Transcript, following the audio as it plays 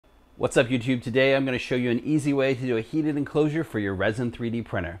What's up YouTube? Today I'm going to show you an easy way to do a heated enclosure for your resin 3D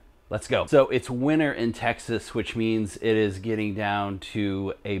printer. Let's go. So it's winter in Texas, which means it is getting down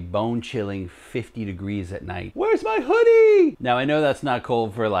to a bone-chilling 50 degrees at night. Where's my hoodie? Now I know that's not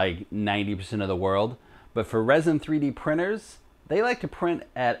cold for like 90% of the world, but for resin 3D printers, they like to print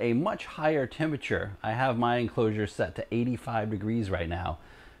at a much higher temperature. I have my enclosure set to 85 degrees right now.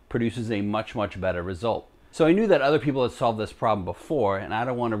 Produces a much better result. So I knew that other people had solved this problem before, and I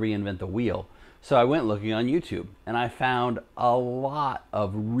don't want to reinvent the wheel. So I went looking on YouTube, and I found a lot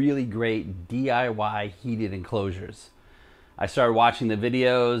of really great DIY heated enclosures. I started watching the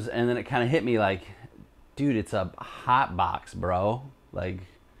videos, and then it kind of hit me like, dude, it's a hot box, bro. Like,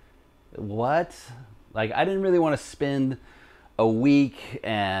 what? Like, I didn't really want to spend a week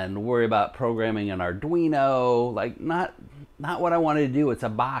and worry about programming an Arduino. Like, not what I wanted to do. It's a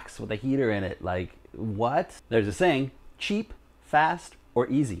box with a heater in it. Like, what? There's a saying, cheap, fast, or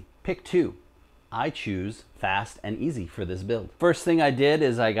easy. Pick two. I choose fast and easy for this build. First thing I did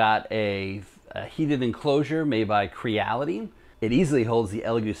is I got a heated enclosure made by Creality. It easily holds the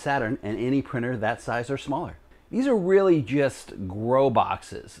Elegoo Saturn and any printer that size or smaller. These are really just grow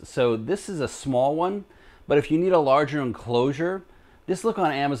boxes. So this is a small one, but if you need a larger enclosure, just look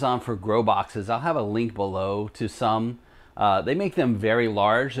on Amazon for grow boxes. I'll have a link below to some. They make them very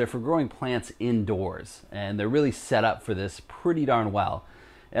large. They're for growing plants indoors, and they're really set up for this pretty darn well.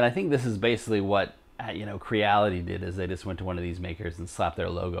 And I think this is basically what Creality did, is they just went to one of these makers and slapped their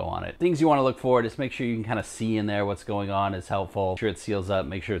logo on it. Things you want to look for, just make sure you can kind of see in there what's going on is helpful. Make sure it seals up,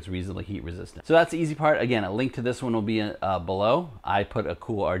 make sure it's reasonably heat resistant. So that's the easy part. Again, a link to this one will be below. I put a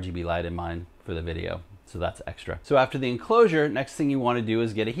cool RGB light in mine for the video, so that's extra. So after the enclosure, next thing you want to do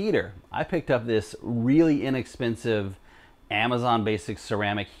is get a heater. I picked up this really inexpensive Amazon basic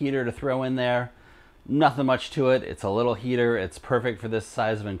ceramic heater to throw in there. Nothing much to it. It's a little heater. It's perfect for this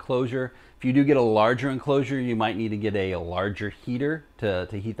size of enclosure. If you do get a larger enclosure, you might need to get a larger heater to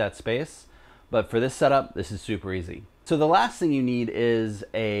heat that space. But for this setup, this is super easy. So the last thing you need is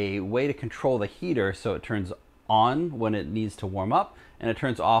a way to control the heater so it turns on when it needs to warm up and it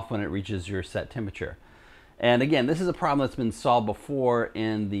turns off when it reaches your set temperature. And again, this is a problem that's been solved before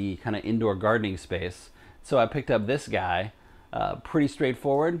in the kind of indoor gardening space. So I picked up this guy. Pretty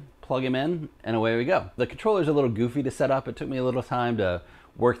straightforward. Plug him in and away we go. The controller's a little goofy to set up. It took me a little time to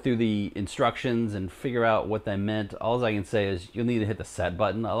work through the instructions and figure out what they meant. All I can say is you'll need to hit the set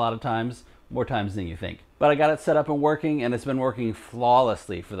button a lot of times, more times than you think. But I got it set up and working, and it's been working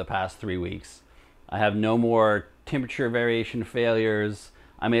flawlessly for the past 3 weeks. I have no more temperature variation failures.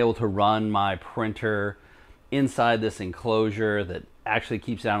 I'm able to run my printer inside this enclosure that actually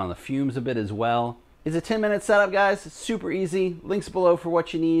keeps down on the fumes a bit as well. It's a 10-minute setup, guys. It's super easy. Links below for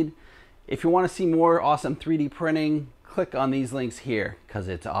what you need. If you want to see more awesome 3D printing, click on these links here because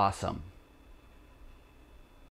it's awesome.